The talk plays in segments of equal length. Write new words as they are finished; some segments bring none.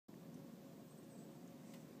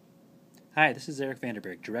Hi, this is Eric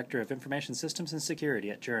Vanderberg, Director of Information Systems and Security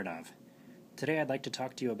at Jurinov. Today I'd like to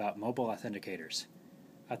talk to you about mobile authenticators.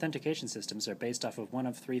 Authentication systems are based off of one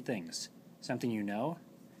of three things: something you know,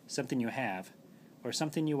 something you have, or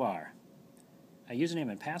something you are. A username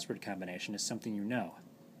and password combination is something you know.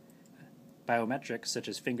 Biometrics such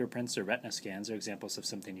as fingerprints or retina scans are examples of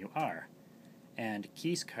something you are, and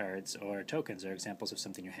keys cards or tokens are examples of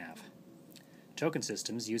something you have. Token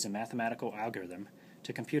systems use a mathematical algorithm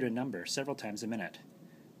to compute a number several times a minute.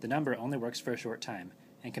 The number only works for a short time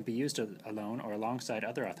and can be used alone or alongside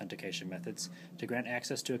other authentication methods to grant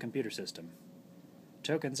access to a computer system.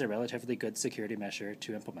 Tokens are a relatively good security measure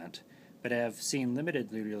to implement, but have seen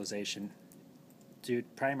limited utilization due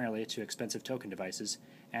primarily to expensive token devices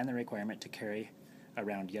and the requirement to carry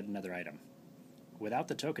around yet another item. Without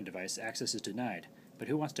the token device, access is denied, but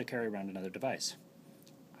who wants to carry around another device?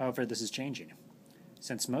 However, this is changing.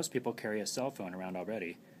 Since most people carry a cell phone around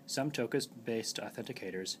already, some token-based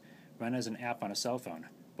authenticators run as an app on a cell phone,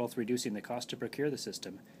 both reducing the cost to procure the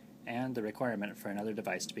system and the requirement for another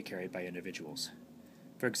device to be carried by individuals.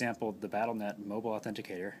 For example, the BattleNet mobile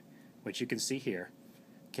authenticator, which you can see here,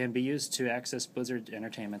 can be used to access Blizzard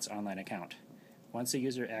Entertainment's online account. Once a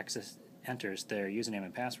user enters their username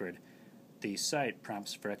and password, the site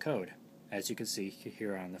prompts for a code, as you can see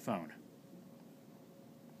here on the phone.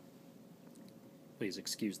 Please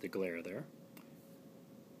excuse the glare there.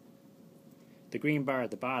 The green bar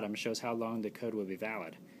at the bottom shows how long the code will be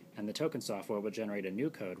valid, and the token software will generate a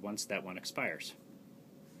new code once that one expires.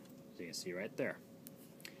 As you can see right there.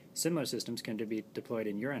 Similar systems can be deployed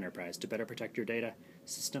in your enterprise to better protect your data,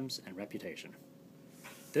 systems, and reputation.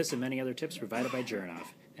 This and many other tips provided by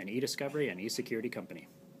Jurinov, an e-discovery and e-security company.